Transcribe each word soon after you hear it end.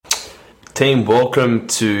Team, welcome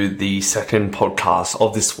to the second podcast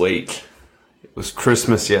of this week. It was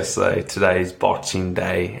Christmas yesterday, today is Boxing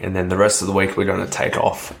Day, and then the rest of the week we're going to take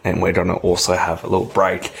off and we're going to also have a little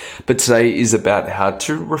break. But today is about how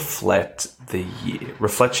to reflect the year.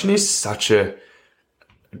 Reflection is such a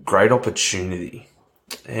great opportunity,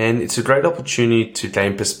 and it's a great opportunity to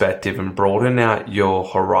gain perspective and broaden out your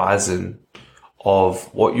horizon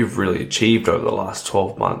of what you've really achieved over the last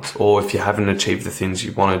 12 months, or if you haven't achieved the things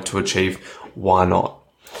you wanted to achieve, why not?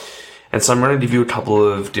 And so I'm going to give you a couple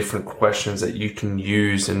of different questions that you can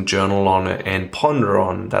use and journal on and ponder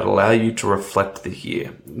on that allow you to reflect the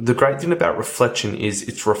year. The great thing about reflection is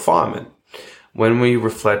it's refinement. When we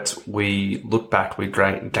reflect, we look back, we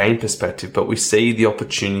gain perspective, but we see the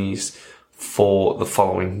opportunities for the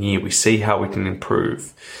following year. We see how we can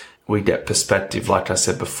improve. We get perspective, like I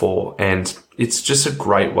said before, and it's just a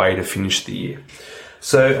great way to finish the year.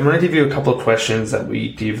 So I'm going to give you a couple of questions that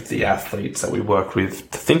we give the athletes that we work with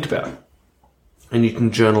to think about. And you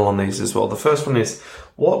can journal on these as well. The first one is,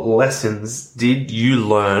 what lessons did you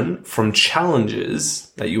learn from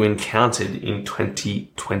challenges that you encountered in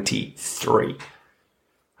 2023?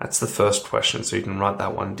 That's the first question, so you can write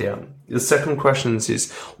that one down. The second question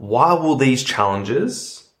is, why will these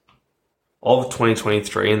challenges of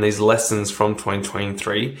 2023 and these lessons from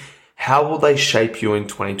 2023, how will they shape you in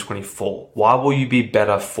 2024? Why will you be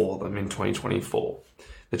better for them in 2024?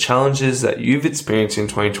 The challenges that you've experienced in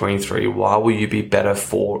 2023, why will you be better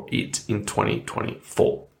for it in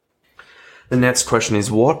 2024? The next question is,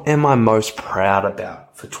 what am I most proud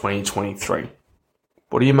about for 2023?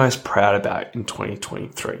 What are you most proud about in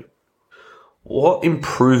 2023? What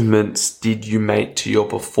improvements did you make to your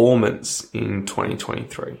performance in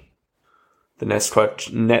 2023? The next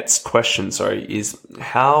question is,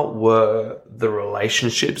 how were the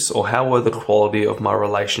relationships, or how were the quality of my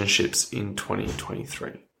relationships in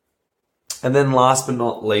 2023? And then last but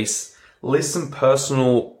not least, list some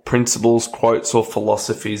personal principles, quotes, or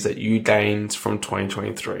philosophies that you gained from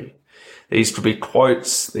 2023. These could be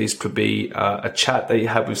quotes, these could be a chat that you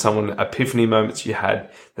had with someone, epiphany moments you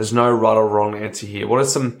had. There's no right or wrong answer here. What are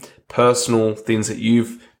some personal things that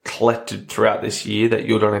you've collected throughout this year that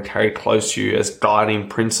you're going to carry close to you as guiding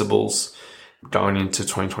principles going into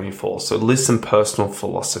 2024? So list some personal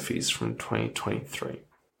philosophies from 2023.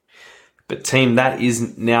 But team, that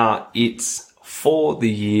is now it for the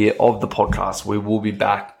year of the podcast. We will be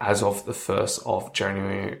back as of the 1st of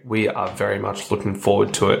January. We are very much looking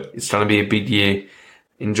forward to it. It's going to be a big year.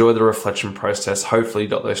 Enjoy the reflection process. Hopefully you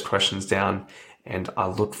got those questions down, and I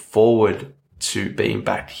look forward to being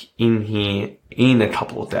back in here in a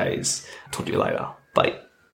couple of days. Talk to you later. Bye.